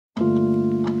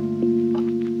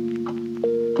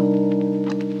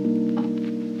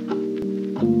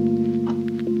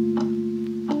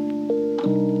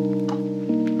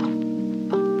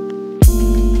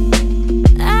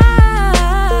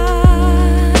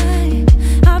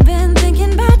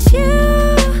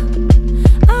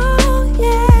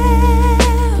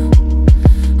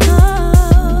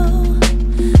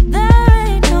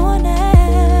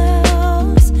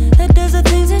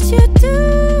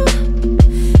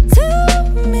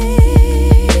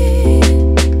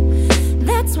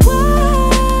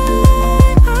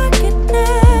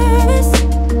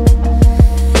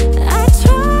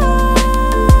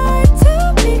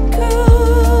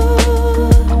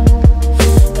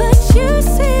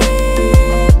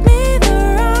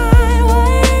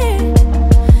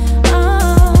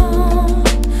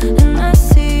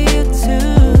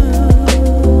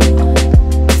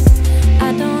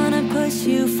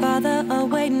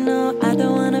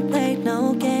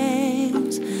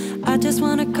just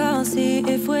wanna call, see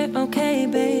if we're okay,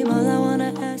 babe. All I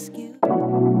wanna ask you.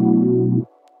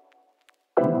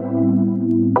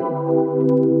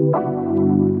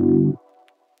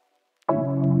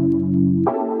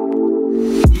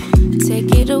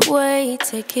 Take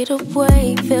it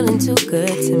away, feeling too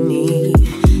good to me.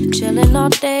 Chilling all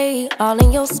day, all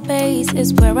in your space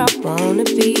is where I wanna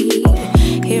be.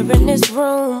 Here in this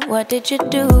room, what did you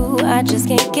do? I just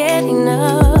can't get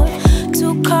enough.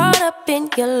 Too caught up in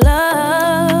your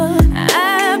love.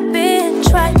 I've been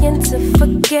trying to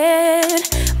forget,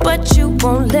 but you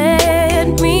won't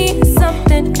let me.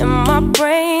 Something in my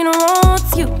brain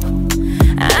wants you.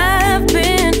 I've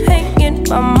been hanging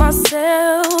by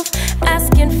myself,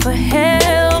 asking for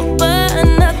help, but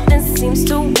nothing seems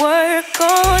to work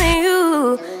on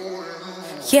you.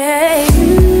 Yeah,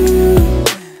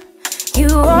 you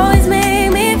always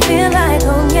make me feel like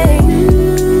home. Yeah,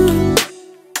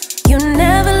 you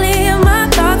never leave my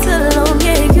thoughts alone.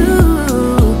 Yeah,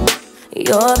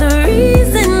 you're the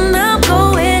reason I'm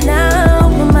going out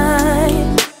my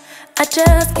mind. I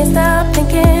just can't stop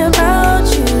thinking about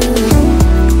you.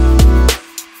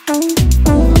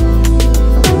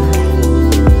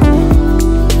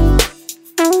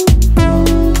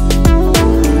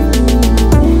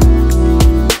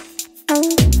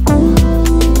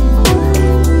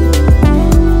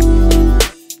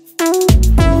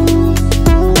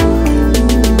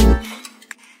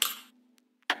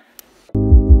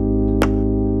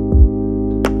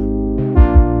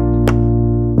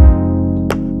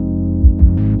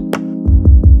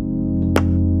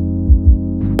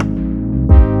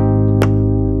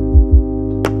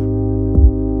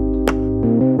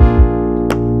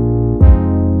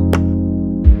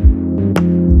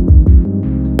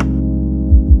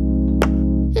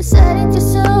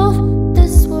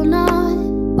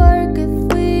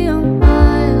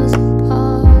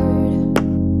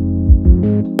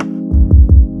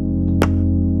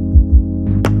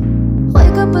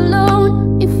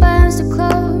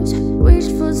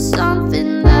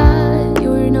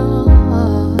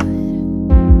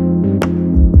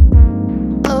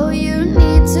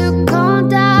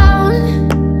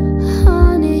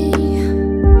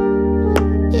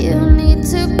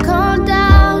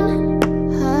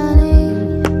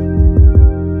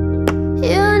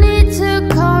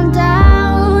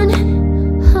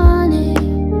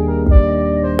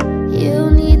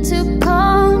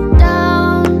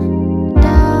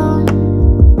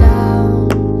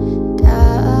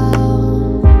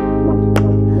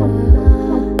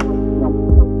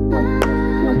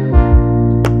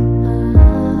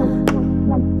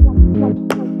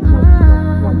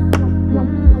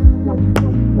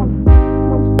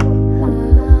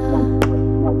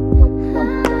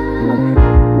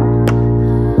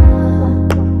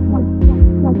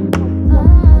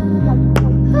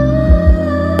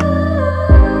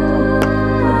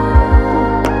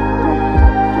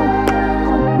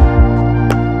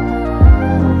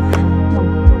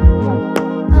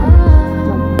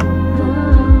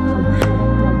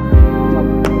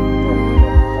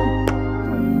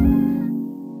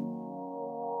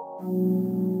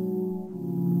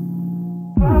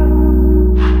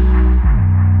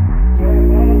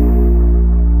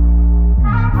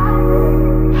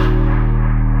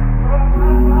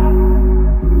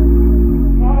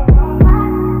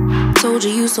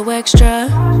 So extra,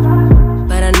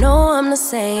 but I know I'm the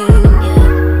same,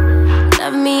 yeah.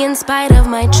 Love me in spite of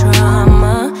my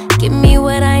trauma. Give me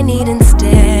what I need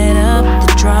instead of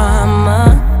the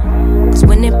drama. Cause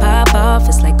when it pop off,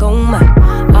 it's like, oh my.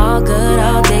 All good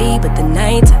all day, but the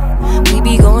night we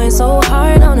be going so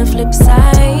hard on the flip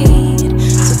side.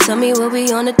 So tell me what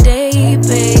we on a day,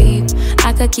 babe.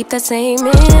 I could keep that same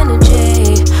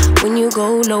energy. When you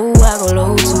go low, I go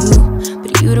low too.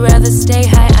 But you'd rather stay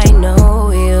high, I know.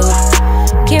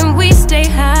 Can we stay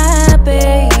high,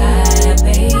 babe?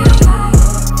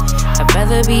 I'd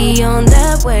rather be on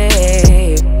that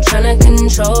wave, tryna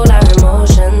control our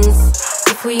emotions.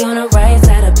 If we on the right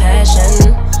side of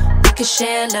passion, we could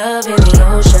share love in the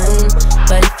ocean.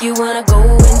 But if you wanna go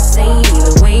insane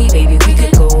either way, baby, we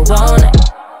could go all night.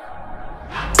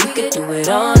 We could do it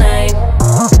all night.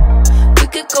 We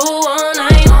could go all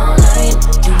night, all night.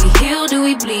 Do we heal, do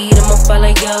we bleed? I'ma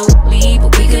follow your lead,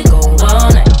 but we could go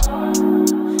all night.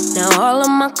 Now all of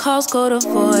my calls go to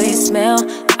voicemail.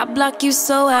 I block you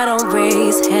so I don't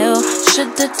raise hell.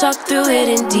 Should've talked through it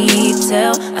in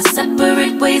detail. Our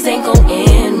separate ways ain't gon'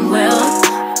 end well,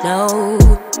 no.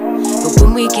 But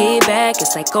when we get back,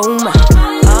 it's like, oh my.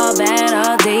 All bad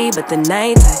all day, but the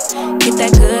night I get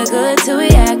that good till we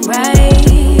act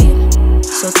right.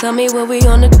 So tell me what we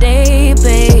on a day,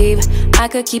 babe. I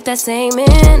could keep that same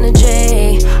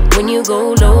energy. When you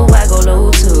go low, I go low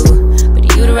too.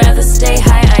 But you'd rather stay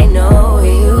high, I know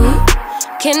you.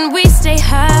 Can we stay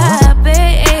high,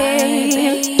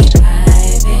 babe?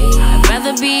 I'd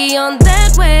rather be on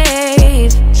that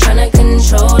wave, tryna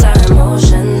control our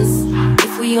emotions.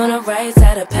 If we on a right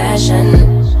side of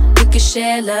passion, we could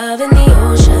share love in the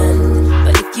ocean.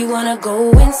 But if you wanna go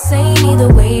insane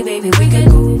either way, baby, we could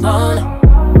go on.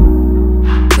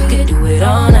 We could do it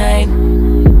all night.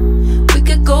 We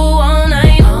could go all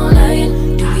night, all night.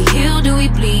 Do we heal, do we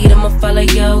bleed? I'ma follow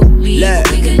your lead.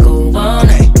 We could go all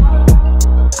night.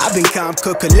 I've been calm,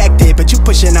 cool, collected, but you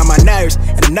pushing on my nerves.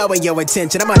 And I'm knowing your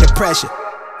intention, I'm under pressure.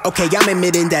 Okay, I'm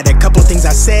admitting that a couple things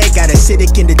I said got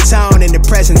acidic in the tone. In the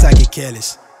presence, I get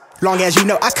careless. Long as you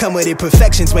know I come with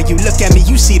imperfections. When you look at me,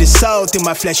 you see the soul through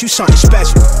my flesh. You something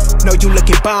special. Know you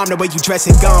looking bomb, the way you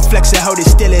dressing, gone flex it, hold it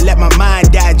still and let my mind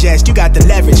digest. You got the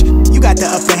leverage, you got the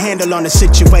upper handle on the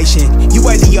situation. You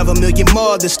worthy of a million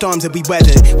more of the storms that we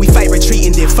weathered. We fight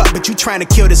retreating, then fuck, but you trying to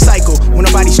kill the cycle. When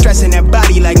nobody's stressing that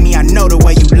body like me, I know the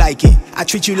way you like it. I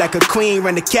treat you like a queen,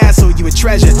 run the castle, you a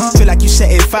treasure. Feel like you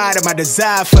setting fire to my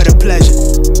desire for the pleasure.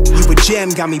 You a gem,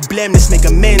 got me blim, let's make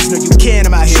amends. Know you can,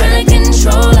 I'm out here trying to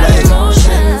control our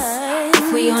emotions. If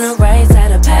we on the right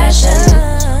side of passion,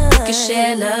 we can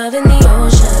share love in the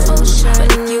ocean. But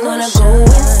if you wanna go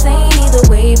insane either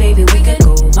way, baby, we could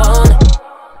go on.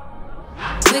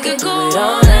 We could go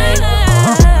all night.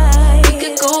 We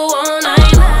could go all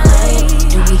night.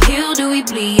 Do we heal, do we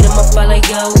bleed? I'ma follow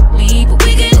your lead, but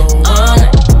we could go